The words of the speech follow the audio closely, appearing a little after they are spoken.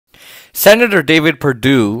Senator David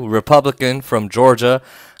Perdue, Republican from Georgia,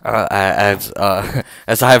 as I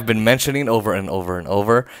have been mentioning over and over and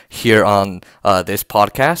over here on this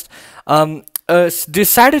podcast,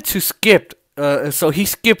 decided to skip. So he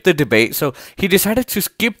skipped the debate. So he decided to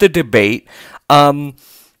skip the debate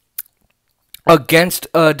against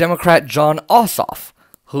Democrat Jon Ossoff,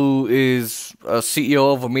 who is a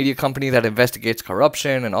CEO of a media company that investigates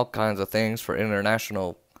corruption and all kinds of things for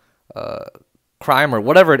international crime or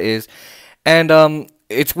whatever it is. And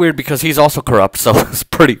it's weird because he's also corrupt, so it's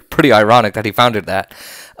pretty ironic that he founded that.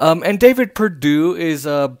 And David Perdue is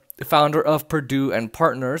a founder of Perdue and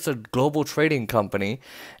Partners, a global trading company.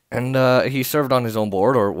 And he served on his own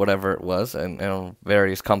board or whatever it was, and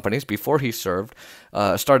various companies before he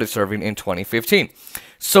started serving in 2015.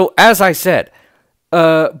 So as I said,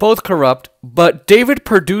 both corrupt, but David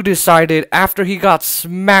Perdue decided after he got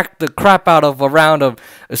smacked the crap out of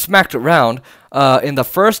smacked around in the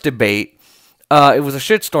first debate, it was a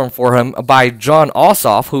shitstorm for him by Jon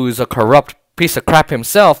Ossoff, who is a corrupt piece of crap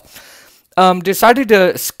himself, decided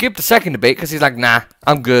to skip the second debate because he's like, nah,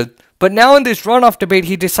 I'm good. But now in this runoff debate,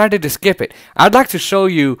 he decided to skip it. I'd like to show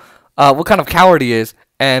you what kind of coward he is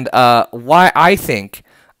and why I think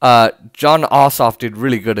Jon Ossoff did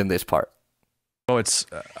really good in this part. So it's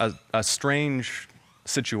a strange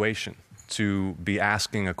situation to be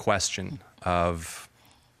asking a question of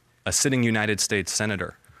a sitting United States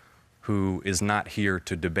senator who is not here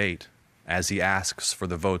to debate as he asks for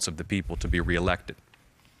the votes of the people to be reelected.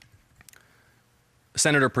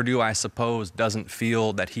 Senator Perdue, I suppose, doesn't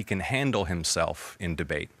feel that he can handle himself in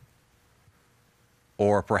debate,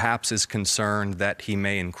 or perhaps is concerned that he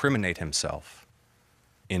may incriminate himself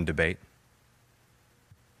in debate,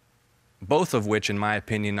 both of which, in my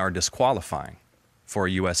opinion, are disqualifying for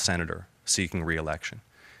a U.S. senator seeking re-election.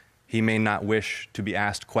 He may not wish to be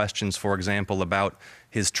asked questions, for example, about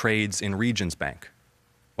his trades in Regions Bank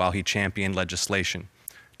while he championed legislation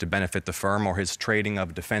to benefit the firm, or his trading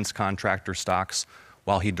of defense contractor stocks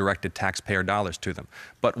while he directed taxpayer dollars to them.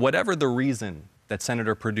 But whatever the reason that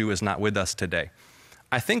Senator Perdue is not with us today,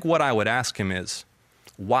 I think what I would ask him is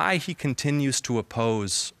why he continues to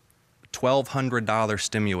oppose $1,200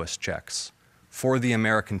 stimulus checks for the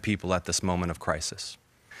American people at this moment of crisis.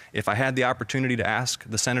 If I had the opportunity to ask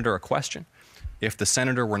the senator a question, if the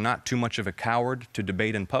senator were not too much of a coward to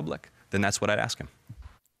debate in public, then that's what I'd ask him.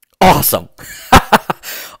 Awesome.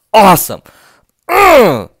 Awesome.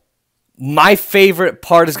 My favorite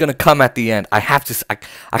part is going to come at the end. I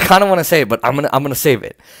kind of want to say it, but I'm going to save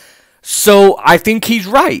it. So I think he's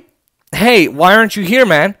right. Hey, why aren't you here,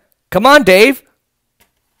 man? Come on, Dave.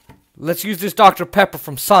 Let's use this Dr. Pepper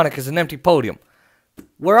from Sonic as an empty podium.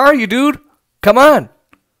 Where are you, dude? Come on.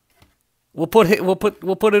 We'll put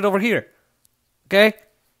it over here. Okay?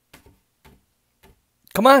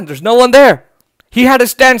 Come on, there's no one there. He had to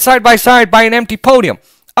stand side by side by an empty podium.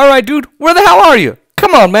 All right, dude, where the hell are you?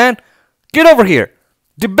 Come on, man. Get over here.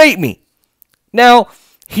 Debate me. Now,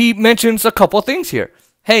 he mentions a couple things here.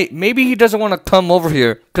 Hey, maybe he doesn't want to come over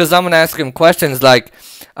here because I'm going to ask him questions like,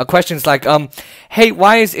 hey,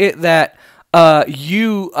 why is it that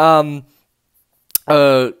you are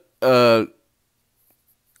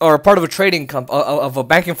a part of a trading of a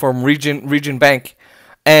banking firm, Region Bank,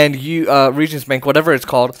 and you Regions Bank, whatever it's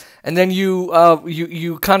called, and then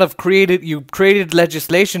you kind of created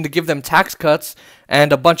legislation to give them tax cuts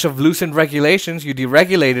and a bunch of loosened regulations. You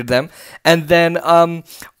deregulated them, and then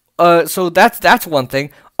so that's one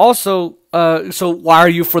thing. Also, so why are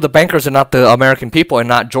you for the bankers and not the American people and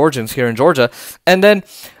not Georgians here in Georgia? And then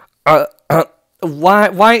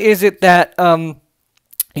why is it that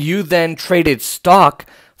you then traded stock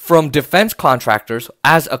from defense contractors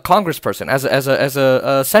as a congressperson, as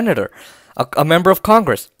a senator, a member of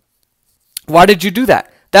Congress? Why did you do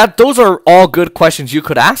that? Those are all good questions you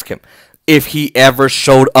could ask him if he ever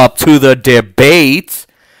showed up to the debates,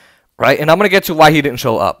 right? And I'm going to get to why he didn't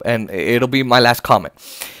show up, and it'll be my last comment.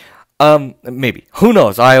 Maybe. Who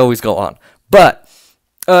knows? I always go on. But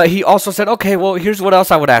he also said, okay, well, here's what else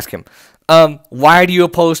I would ask him. Why do you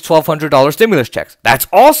oppose $1,200 stimulus checks? That's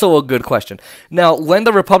also a good question. Now, when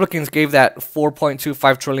the Republicans gave that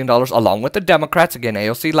 $4.25 trillion along with the Democrats, again,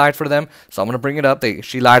 AOC lied for them, so I'm going to bring it up.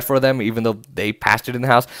 She lied for them, even though they passed it in the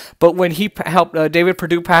House. But when he helped, David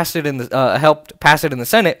Perdue passed it in the, helped pass it in the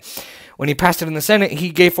Senate. When he passed it in the Senate,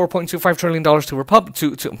 he gave $4.25 trillion to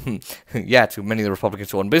many of the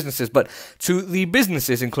Republicans who own businesses, but to the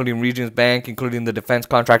businesses, including Regions Bank, including the defense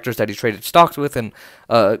contractors that he traded stocks with and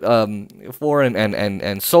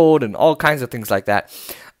and sold, and all kinds of things like that.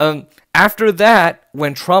 After that,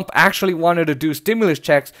 when Trump actually wanted to do stimulus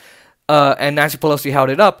checks, and Nancy Pelosi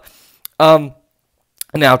held it up,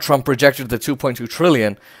 Now Trump rejected the 2.2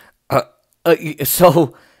 trillion.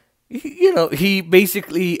 So, he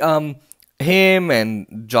basically, him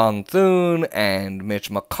and John Thune and Mitch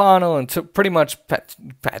McConnell and pretty much Pat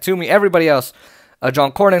Toomey, everybody else,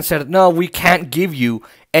 John Cornyn said, no, we can't give you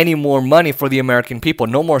any more money for the American people.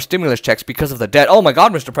 No more stimulus checks because of the debt. Oh my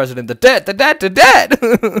God, Mr. President, the debt.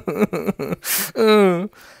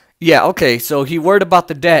 Yeah, okay, so he worried about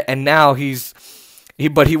the debt, and now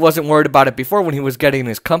but he wasn't worried about it before when he was getting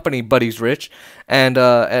his company buddies rich, and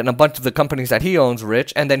a bunch of the companies that he owns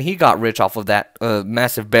rich, and then he got rich off of that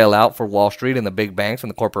massive bailout for Wall Street and the big banks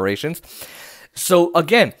and the corporations. So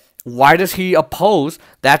again, why does he oppose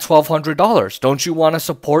that $1,200? Don't you want to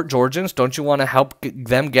support Georgians? Don't you want to help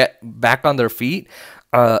them get back on their feet?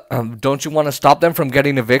 Don't you want to stop them from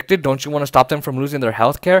getting evicted? Don't you want to stop them from losing their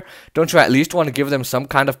health care? Don't you at least want to give them some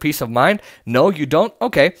kind of peace of mind? No, you don't?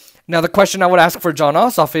 Okay. Now the question I would ask for Jon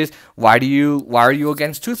Ossoff is, why are you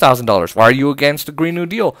against $2,000? Why are you against the Green New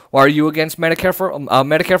Deal? Why are you against Medicare for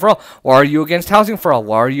all? Why are you against housing for all?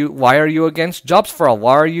 Why are you against jobs for all?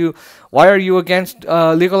 Why are you against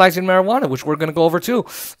legalizing marijuana, which we're going to go over too?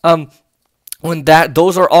 When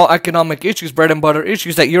those are all economic issues, bread and butter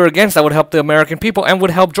issues that you're against that would help the American people and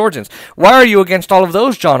would help Georgians. Why are you against all of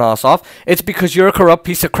those, Jon Ossoff? It's because you're a corrupt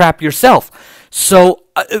piece of crap yourself. So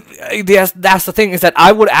yes, that's the thing, is that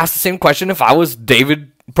I would ask the same question if I was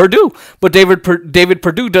David Perdue, but David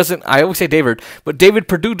Perdue doesn't. I always say David, but David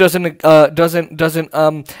Perdue doesn't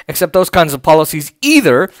accept those kinds of policies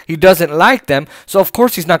either. He doesn't like them, so of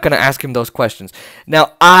course he's not going to ask him those questions.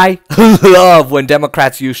 Now I love when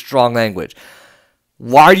Democrats use strong language.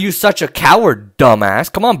 Why are you such a coward, dumbass?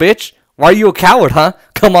 Come on, bitch. Why are you a coward, huh?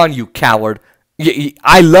 Come on, you coward.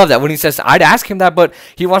 I love that when he says, I'd ask him that, but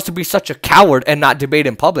he wants to be such a coward and not debate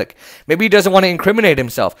in public. Maybe he doesn't want to incriminate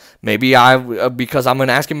himself. Maybe because I'm going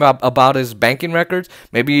to ask him about his banking records.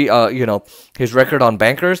 Maybe, his record on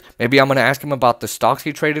bankers. Maybe I'm going to ask him about the stocks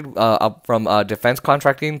he traded from defense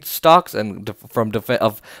contracting stocks and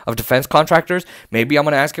of defense contractors. Maybe I'm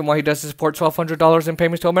going to ask him why he doesn't support $1,200 in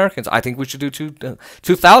payments to Americans. I think we should do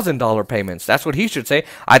 $2,000 payments. That's what he should say.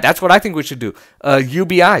 That's what I think we should do.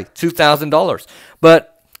 UBI, $2,000.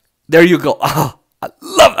 But there you go. Oh, I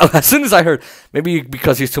love it. As soon as I heard, maybe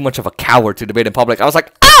because he's too much of a coward to debate in public, I was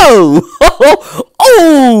like, oh,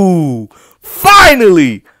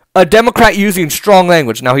 finally, a Democrat using strong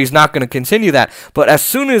language. Now, he's not going to continue that, but as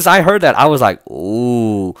soon as I heard that, I was like,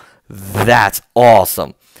 ooh, that's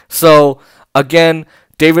awesome. So, again,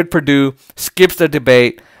 David Perdue skips the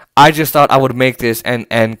debate. I just thought I would make this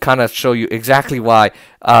and kind of show you exactly why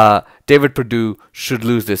David Perdue should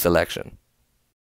lose this election.